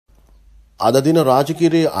අද දින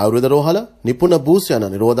රාජකීය ආයුර්වේද රෝහල නිපුණ භූෂණ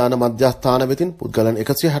නිරෝධායන මධ්‍යස්ථාන වෙතින් පුද්ගලයන්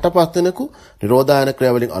 165 දෙනෙකු නිරෝධායන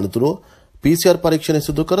ක්‍රියාවලින් අනතුරුව PCR පරීක්ෂණ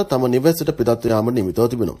සිදු කර තම නිවෙසට පිටත් යාමට නිමිතව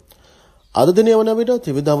තිබෙනවා. අද දිනේ වන විට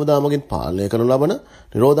ත්‍රිවිධ හමුදාමකින් පාලනය කරනු ලබන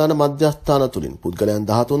නිරෝධායන මධ්‍යස්ථාන තුලින් පුද්ගලයන්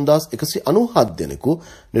 13197 දෙනෙකු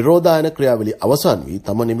නිරෝධායන ක්‍රියාවලිය අවසන් වී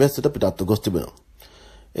තම නිවෙසට පිටත්ව ගොස් තිබෙනවා.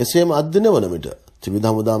 එසේම අද දිනේ වන විට ත්‍රිවිධ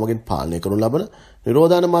හමුදාමකින් පාලනය කරනු ලබන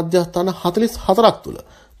නිරෝධායන මධ්‍යස්ථාන 44ක් තුල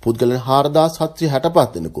පුද්ගලයන්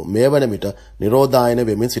 4765 දෙනෙකු මේ වන විට නිරෝධායන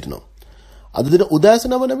වෙමින් සිටිනවා. අද දින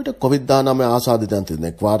උදෑසන වන විට COVID-19 ආසාදිතයන්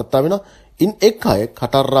දෙනෙක් වාර්තා වෙනවා. ඉන් එක් අයෙක්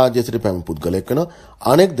කටාර් රාජ්‍යයේ සිට පැමිණි පුද්ගලයෙක් වෙනවා.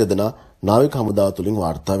 අනෙක් දෙදෙනා නාවික හමුදාව තුලින්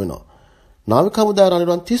වාර්තා වෙනවා. නාවික හමුදාවේ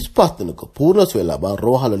රණවිරුවන් 35 දෙනෙකු පූර්ණ සුවය ලබා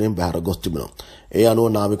රෝහල වලින් බැහැර ගොස් තිබෙනවා. ඒ අනුව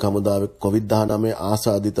නාවික හමුදාවේ COVID-19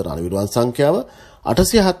 ආසාදිත රණවිරුවන් සංඛ්‍යාව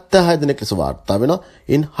 876 දෙනෙක් ලෙස වාර්තා වෙනවා.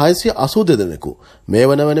 ඉන් 682 දෙනෙකු මේ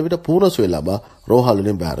වන විට පූර්ණ සුවය ලබා රෝහල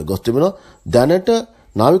වලින් බැහැර ගොස් තිබෙනවා. දැනට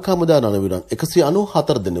නාවික හමුදා රණවිරුවන්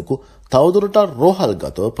 194 දෙනෙකු තවදුරටත්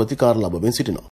රෝහල්ගතව ප්‍රතිකාර ලබමින් සිටිනවා.